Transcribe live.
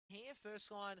here.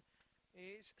 First line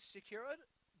is secured.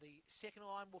 The second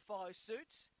line will follow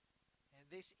suit. And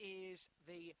this is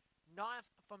the 9th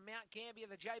from Mt-Gambier,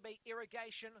 the JB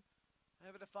Irrigation,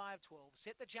 over to 512.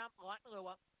 Set the jump, light and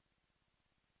lure.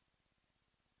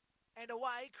 And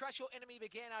away, Crush Your Enemy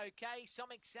began okay.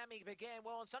 Sonic Sammy began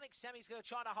well, and Sonic Sammy's going to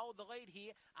try to hold the lead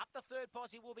here. Up the third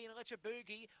posse will be in Electra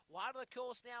Boogie. Wide of the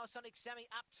course now, Sonic Sammy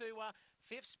up to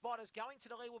fifth spot. As going to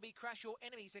the lead will be Crush Your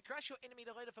Enemy. So Crush Your Enemy,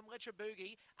 the leader from Electra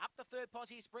Boogie. Up the third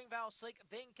posse, Springvale Slick.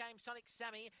 Then came Sonic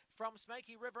Sammy from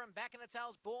Smoky River, and back in the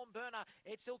tails, Born Burner.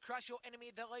 It's still Crush Your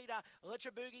Enemy, the leader.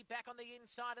 Electra Boogie back on the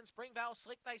inside, and Springvale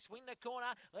Slick, they swing the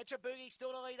corner. Electra Boogie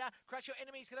still the leader. Crush Your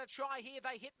Enemy's going to try here.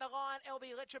 They hit the line.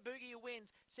 LB Electra Boogie who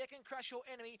wins. Second, Crush Your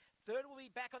Enemy. Third will be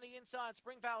back on the inside,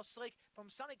 Springvale Slick from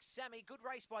Sonic Sammy. Good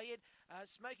race by it.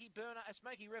 Smoky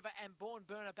River and Born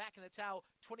Burner back in the tail.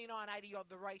 29.80 of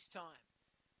the race time.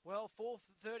 Well,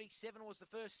 4:37 was the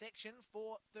first section.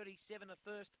 4:37 the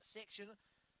first section.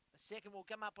 The second will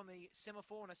come up on the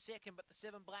semaphore in a second, but the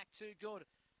 7 Black too good.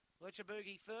 Electra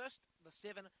Boogie first. The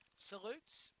 7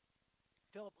 salutes.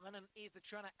 Philip Lennon is the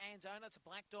trainer and owner. It's a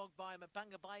Black Dog by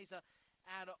Mabunga Blazer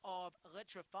out of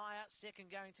Electrifire. Second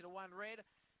going to the 1 red,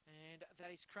 and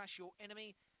that is Crush Your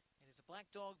Enemy. It is a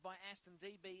Black Dog by Aston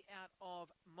DB out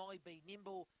of Molly B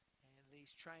Nimble, and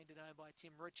these trained and owned by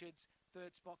Tim Richards.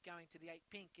 Third spot going to the 8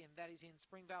 Pink, and that is in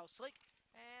Springvale Slick,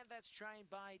 and that's trained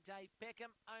by Dave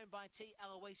Peckham, owned by T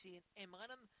Aloisi and M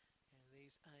Lennon. And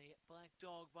there's a Black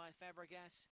Dog by Fabregas